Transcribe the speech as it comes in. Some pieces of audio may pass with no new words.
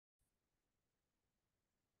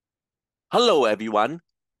Hello everyone,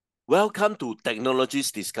 welcome to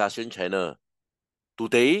Technologies Discussion channel.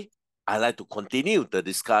 Today, I'd like to continue the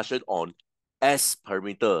discussion on S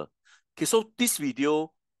parameter. Okay, so this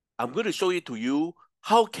video, I'm going to show it to you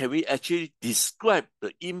how can we actually describe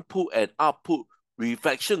the input and output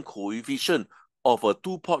reflection coefficient of a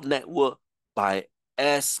two-port network by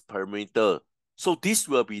S parameter. So this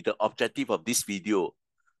will be the objective of this video.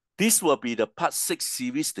 This will be the part 6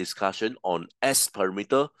 series discussion on S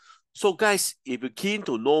parameter. So guys, if you're keen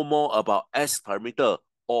to know more about S parameter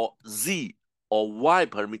or Z or Y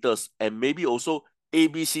parameters and maybe also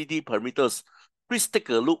ABCD parameters, please take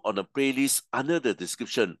a look on the playlist under the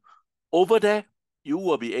description. Over there, you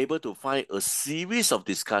will be able to find a series of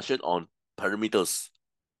discussion on parameters.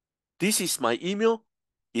 This is my email.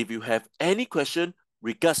 If you have any question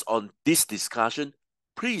regards on this discussion,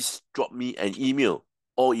 please drop me an email.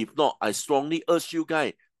 Or if not, I strongly urge you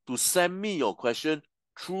guys to send me your question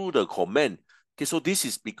through the comment. Okay, so this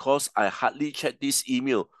is because I hardly check this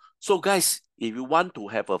email. So guys, if you want to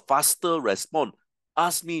have a faster response,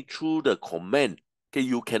 ask me through the comment. Okay,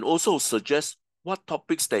 you can also suggest what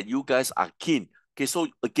topics that you guys are keen. Okay, so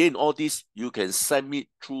again, all this you can send me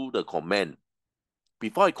through the comment.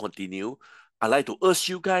 Before I continue, I'd like to urge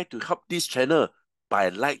you guys to help this channel by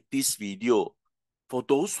like this video. For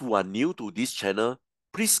those who are new to this channel,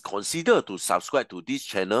 please consider to subscribe to this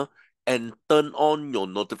channel and turn on your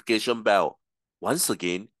notification bell. Once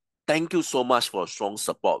again, thank you so much for strong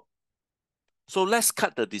support. So let's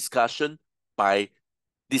cut the discussion by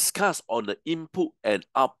discuss on the input and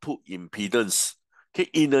output impedance. Okay,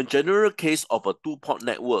 in a general case of a two-port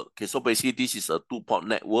network, okay, so basically this is a two-port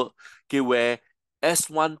network, okay, where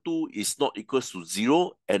S12 is not equals to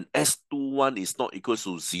 0 and S21 is not equals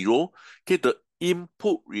to 0. Okay, the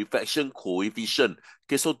input reflection coefficient.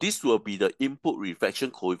 Okay, so this will be the input reflection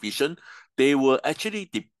coefficient. They will actually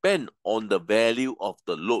depend on the value of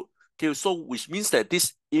the load. Okay, so which means that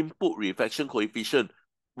this input reflection coefficient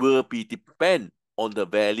will be depend on the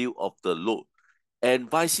value of the load. And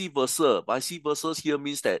vice versa. Vice versa here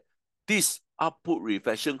means that this output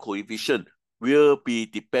reflection coefficient will be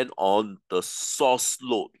depend on the source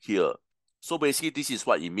load here. So basically, this is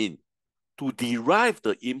what it means. To derive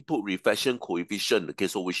the input reflection coefficient, okay,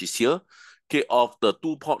 so which is here, okay, of the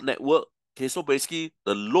two-port network, okay, so basically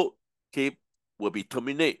the load, okay, will be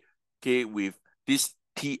terminate, okay, with this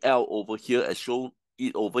TL over here as shown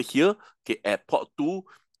it over here, okay, at port 2,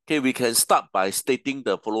 okay, we can start by stating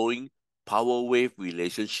the following power wave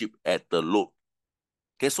relationship at the load.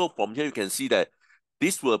 Okay, so from here you can see that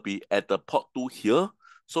this will be at the port 2 here.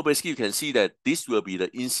 So basically you can see that this will be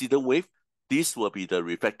the incident wave, this will be the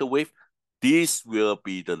reflected wave, this will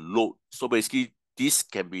be the load. So basically this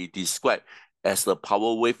can be described as the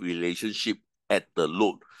power wave relationship at the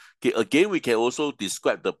load. Okay, again we can also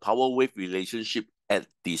describe the power wave relationship at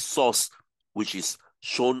the source, which is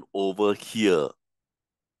shown over here.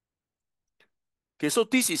 Okay, so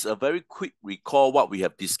this is a very quick recall what we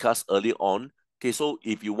have discussed earlier on. Okay, so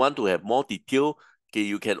if you want to have more detail, okay,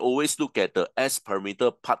 you can always look at the S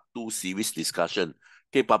parameter part 2 series discussion.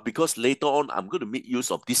 Okay, but because later on I'm going to make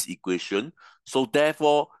use of this equation, so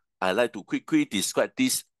therefore I like to quickly describe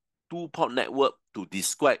this two-port network to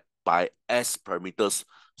describe by S parameters.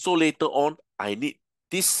 So later on I need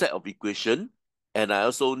this set of equation and I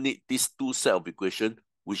also need this two set of equation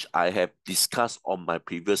which I have discussed on my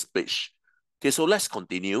previous page. Okay, so let's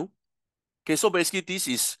continue. Okay, so basically this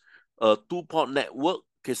is a two-port network.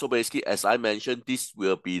 Okay, so basically as I mentioned, this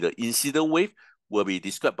will be the incident wave will be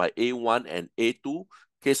described by A1 and A2.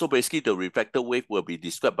 Okay, so basically the reflected wave will be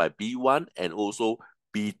described by B1 and also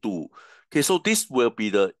B2. Okay, so this will be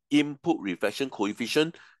the input reflection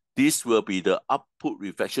coefficient. This will be the output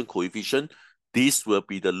reflection coefficient. This will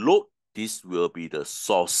be the load. This will be the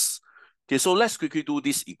source. Okay, so let's quickly do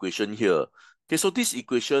this equation here. Okay, so this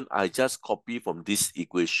equation, I just copy from this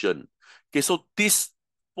equation. Okay, so these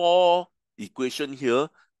four equation here,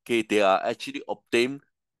 okay, they are actually obtained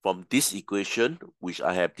from this equation, which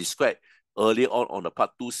I have described earlier on the part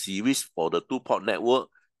 2 series for the two-port network,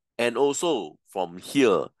 and also from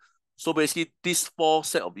here. So basically, this four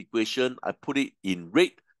set of equation, I put it in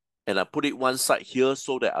red, and I put it one side here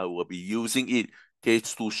so that I will be using it, okay,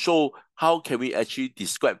 to show how can we actually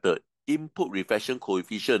describe the input reflection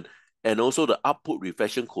coefficient and also the output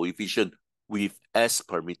reflection coefficient with S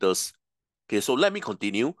parameters. Okay, so let me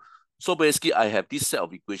continue. So basically, I have this set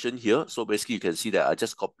of equation here. So basically, you can see that I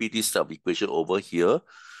just copy this set of equation over here.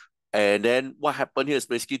 And then what happened here is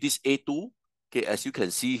basically this A2. Okay, as you can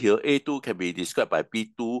see here, A2 can be described by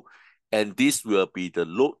B2. And this will be the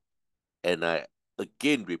load. And I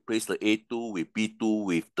again replace the A2 with B2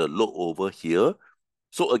 with the load over here.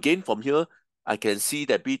 So again, from here, I can see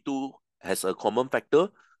that B2 has a common factor.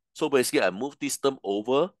 So basically, I move this term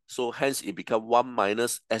over. So hence, it becomes 1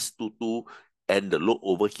 minus S22 and the load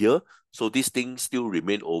over here. So this thing still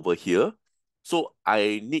remain over here. So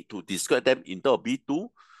I need to describe them in terms of B2.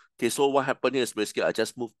 Okay, so what happened here is basically I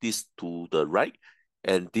just move this to the right,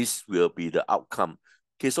 and this will be the outcome.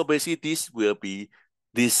 Okay, so basically this will be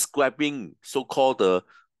describing so-called the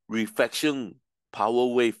reflection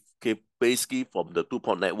power wave, okay, basically from the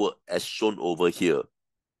two-point network as shown over here.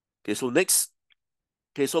 Okay, so next,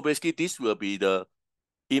 okay, so basically this will be the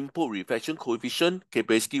input reflection coefficient, okay,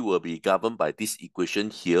 basically will be governed by this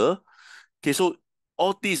equation here. Okay, so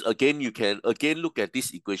all these again, you can again look at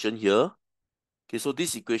this equation here. Okay, so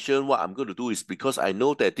this equation, what I'm going to do is because I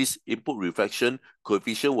know that this input reflection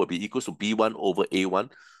coefficient will be equal to B1 over A1.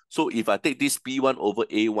 So if I take this B1 over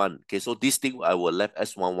A1, okay, so this thing I will left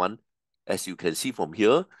S11, as you can see from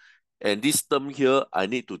here. And this term here, I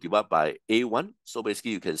need to divide by A1. So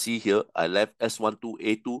basically, you can see here, I left S12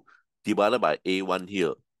 A2 divided by A1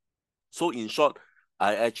 here. So in short,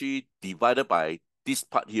 I actually divided by this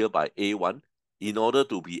part here by A1 in order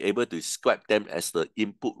to be able to describe them as the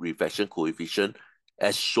input reflection coefficient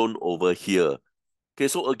as shown over here. Okay,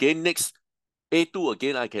 so again, next, A2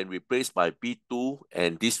 again, I can replace by B2,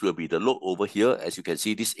 and this will be the load over here. As you can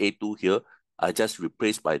see, this A2 here, I just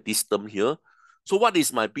replaced by this term here. So what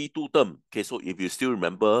is my B2 term? Okay, so if you still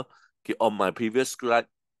remember, okay, on my previous slide,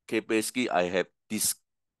 okay, basically I have this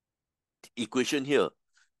equation here,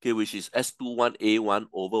 okay, which is S21A1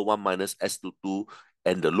 over 1 minus S22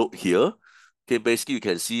 and the load here. Okay, basically you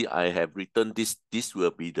can see I have written this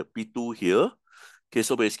will be the P2 here. Okay,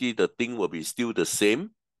 so basically the thing will be still the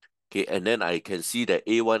same. Okay, and then I can see that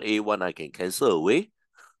A1 I can cancel away.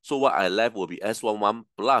 So what I left will be S11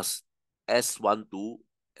 plus S12,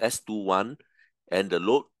 S21, and the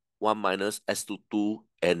load 1 minus S22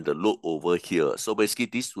 and the load over here. So basically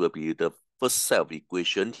this will be the first set of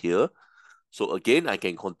equation here. So again, I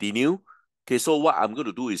can continue. Okay, so what I'm going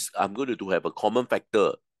to do is I'm going to have a common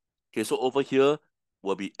factor. Okay, so over here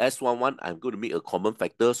will be S11. I'm going to make a common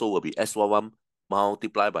factor. So will be S11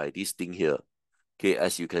 multiplied by this thing here. Okay,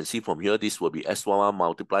 as you can see from here, this will be S11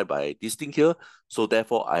 multiplied by this thing here. So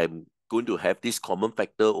therefore, I'm going to have this common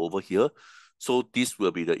factor over here. So this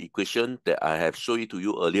will be the equation that I have shown it to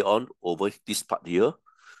you earlier on over this part here.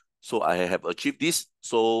 So I have achieved this.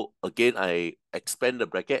 So again, I expand the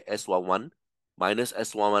bracket S11 minus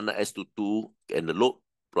S11 S22 and the load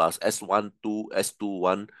plus S12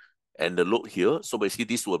 S21 and the load here. So basically,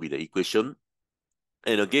 this will be the equation.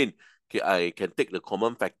 And again, okay, I can take the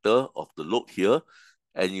common factor of the load here,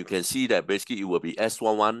 and you can see that basically it will be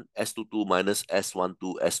S11 S22 minus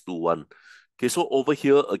S12 S21. Okay, so over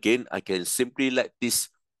here again, I can simply let this,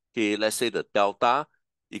 okay, let's say the delta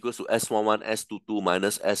equals to S11 S22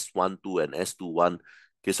 minus S12 and S21.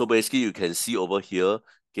 Okay, so basically you can see over here,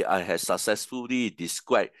 okay, I have successfully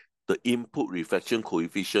described the input reflection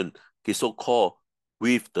coefficient, okay, so called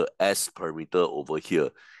with the S parameter over here.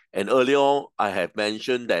 And earlier on, I have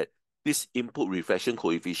mentioned that this input reflection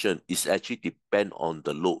coefficient is actually depend on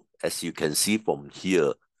the load, as you can see from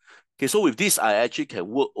here. Okay, so with this, I actually can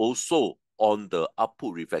work also on the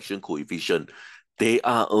output reflection coefficient. They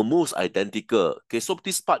are almost identical. Okay, so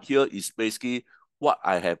this part here is basically what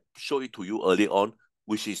I have showed it to you earlier on,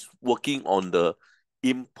 which is working on the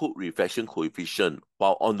input reflection coefficient,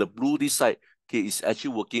 while on the blue this side, okay, is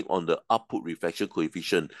actually working on the output reflection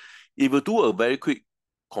coefficient. If you do a very quick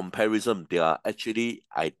comparison, they are actually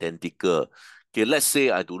identical. Okay, let's say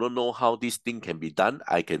I do not know how this thing can be done.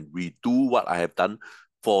 I can redo what I have done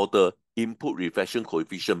for the input reflection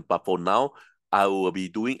coefficient, but for now, I will be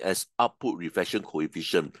doing as output reflection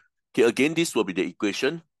coefficient. Okay, again, this will be the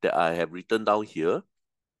equation that I have written down here.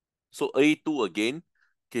 So A2 again.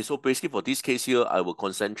 Okay, so basically for this case here, I will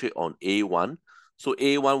concentrate on A1. So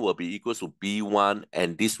A1 will be equal to B1,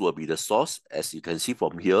 and this will be the source, as you can see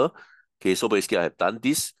from here. Okay, so basically I have done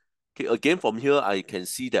this. Okay, again from here, I can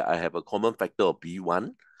see that I have a common factor of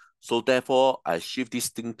B1. So therefore, I shift this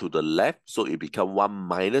thing to the left, so it becomes 1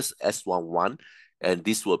 minus S11, and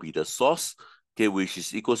this will be the source, okay, which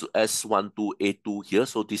is equal to S12 A2 here.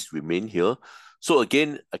 So this remain here. So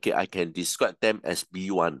again, okay, I can describe them as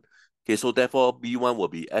B1. Okay, so therefore B1 will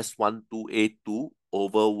be S12A2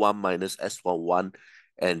 over 1 minus S11,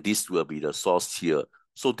 and this will be the source here.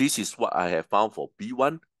 So this is what I have found for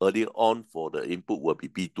B1. Earlier on for the input will be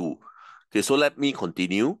B2. Okay, so let me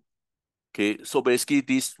continue. Okay, so basically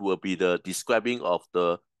this will be the describing of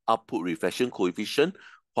the output reflection coefficient,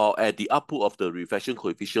 while at the output of the reflection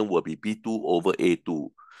coefficient will be B2 over A2.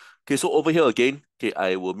 Okay, so over here again, okay,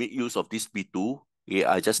 I will make use of this B2. Okay,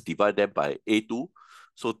 I just divide them by A2.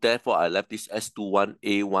 So therefore, I left this S21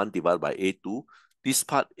 A1 divided by A2. This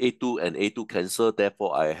part A2 and A2 cancel.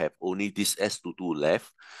 Therefore, I have only this S22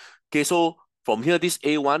 left. Okay, so from here, this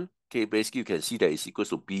A1, okay, basically you can see that it's equals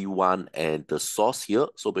to B1 and the source here.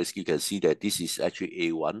 So basically you can see that this is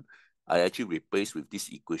actually A1. I actually replace with this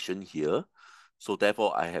equation here. So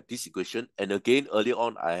therefore, I have this equation. And again, earlier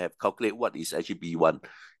on, I have calculated what is actually B1.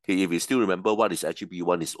 Okay, if you still remember what is actually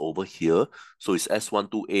B1 is over here. So it's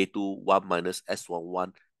S12A2, 1 minus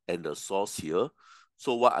S11, and the source here.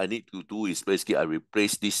 So what I need to do is basically I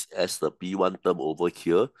replace this as the B1 term over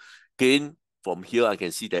here. Again, from here, I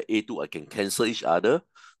can see that A2, I can cancel each other.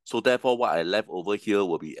 So therefore, what I left over here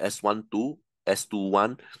will be S12,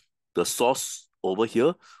 S21, the source over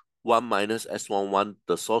here, 1 minus S11,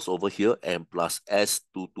 the source over here, and plus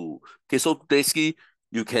S22. Okay, so basically,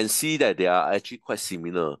 you can see that they are actually quite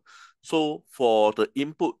similar. So for the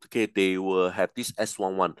input, okay, they will have this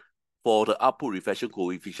S11. For the output reflection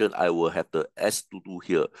coefficient, I will have the S22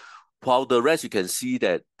 here. While the rest, you can see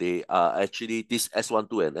that they are actually this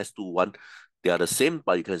S12 and S21, they are the same,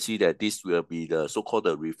 but you can see that this will be the so-called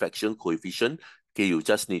the reflection coefficient. Okay, you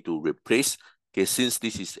just need to replace. Okay, since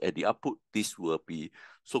this is at the output, this will be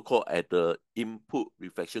so-called at the input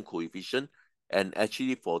reflection coefficient. And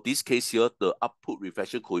actually for this case here, the output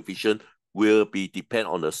reflection coefficient will be depend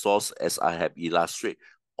on the source as I have illustrated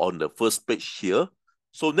on the first page here.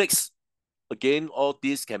 So next, again, all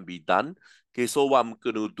this can be done. Okay, so what I'm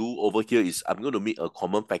going to do over here is I'm going to make a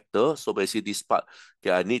common factor. So basically this part,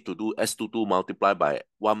 okay, I need to do S22 multiplied by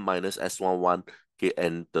 1 minus S11. Okay,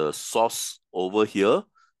 and the source over here,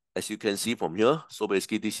 as you can see from here. So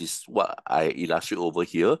basically this is what I illustrate over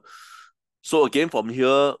here. So again, from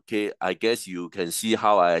here, okay, I guess you can see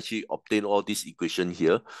how I actually obtain all this equation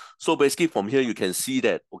here. So basically from here, you can see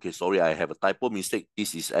that, okay, sorry, I have a typo mistake.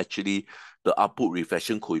 This is actually the output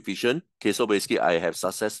reflection coefficient. Okay, so basically I have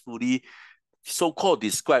successfully so-called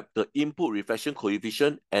described the input reflection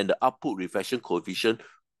coefficient and the output reflection coefficient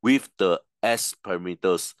with the S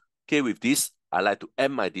parameters. Okay, with this, I'd like to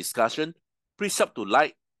end my discussion. Please sub to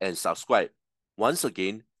like and subscribe. Once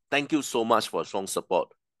again, thank you so much for strong support.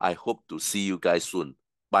 I hope to see you guys soon.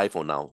 Bye for now.